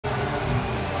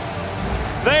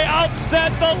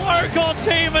upset the local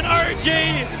team in OG.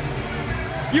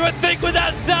 You would think with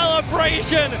that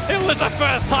celebration, it was the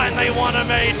first time they won a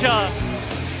major.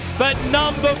 But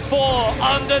number 4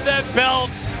 under their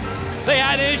belts. They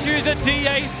had issues at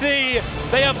DAC.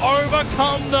 They have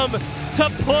overcome them to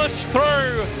push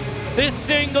through this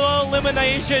single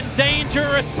elimination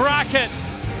dangerous bracket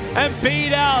and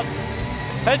beat out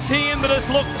a team that has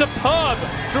looked superb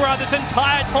throughout this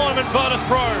entire tournament, Virtus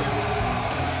Pro.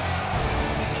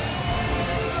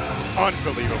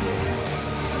 Unbelievable.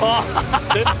 Oh.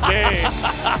 This game.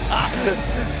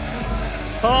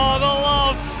 Oh, the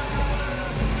love.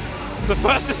 The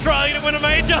first Australian to win a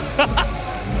major.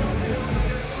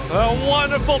 A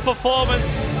wonderful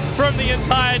performance from the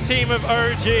entire team of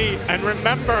OG. And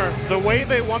remember, the way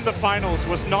they won the finals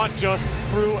was not just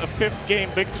through a 5th game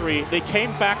victory. They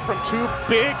came back from 2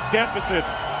 big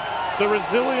deficits. The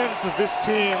resilience of this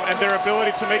team and their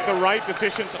ability to make the right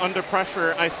decisions under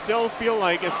pressure, I still feel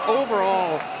like is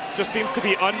overall just seems to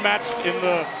be unmatched in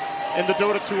the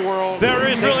Dota 2 world. There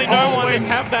is really no one. Always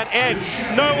have that edge.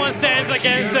 No one stands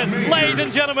against it. Ladies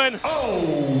and gentlemen,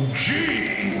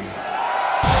 OG.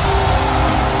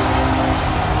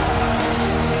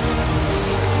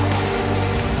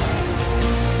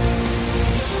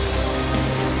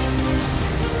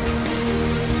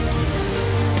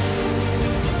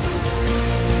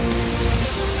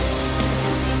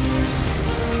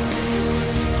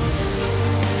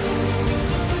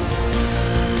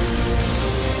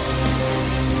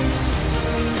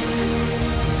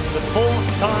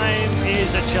 Fourth time is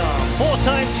a charm.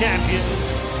 4-time champions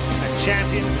and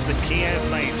champions of the Kiev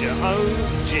Major.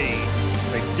 OG.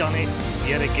 They've done it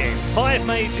yet again. 5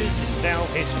 majors in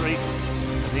Valve history,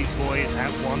 and these boys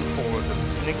have won 4 of them.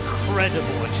 An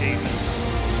incredible achievement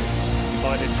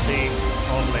by this team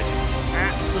of legends.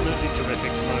 Absolutely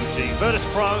terrific from OG. Virtus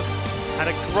Pro had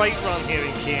a great run here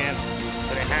in Kiev,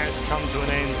 but it has come to an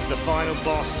end. The final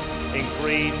boss in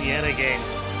green yet again.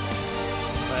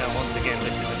 They are once again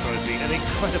lifting the trophy. An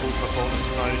incredible performance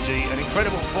from OG, an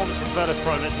incredible performance from Virtus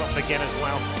Pro, let's not forget as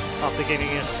well, after giving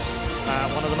us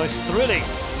one of the most thrilling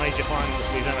major finals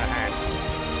we've ever had.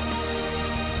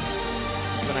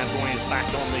 Glenn Boy is back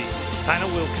on the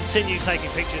panel. We'll continue taking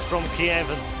pictures from Kiev,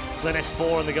 and Glenn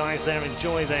S4 and the guys there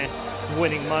enjoy their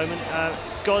winning moment.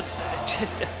 Gods,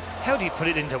 just, how do you put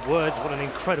it into words what an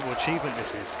incredible achievement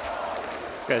this is?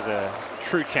 These guys are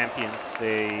true champions.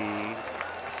 They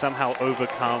somehow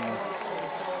overcome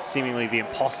seemingly the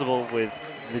impossible with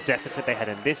the deficit they had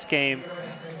in this game.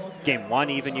 Game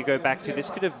 1 even you go back to, this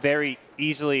could have very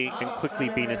easily and quickly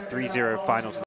been a 3-0 finals.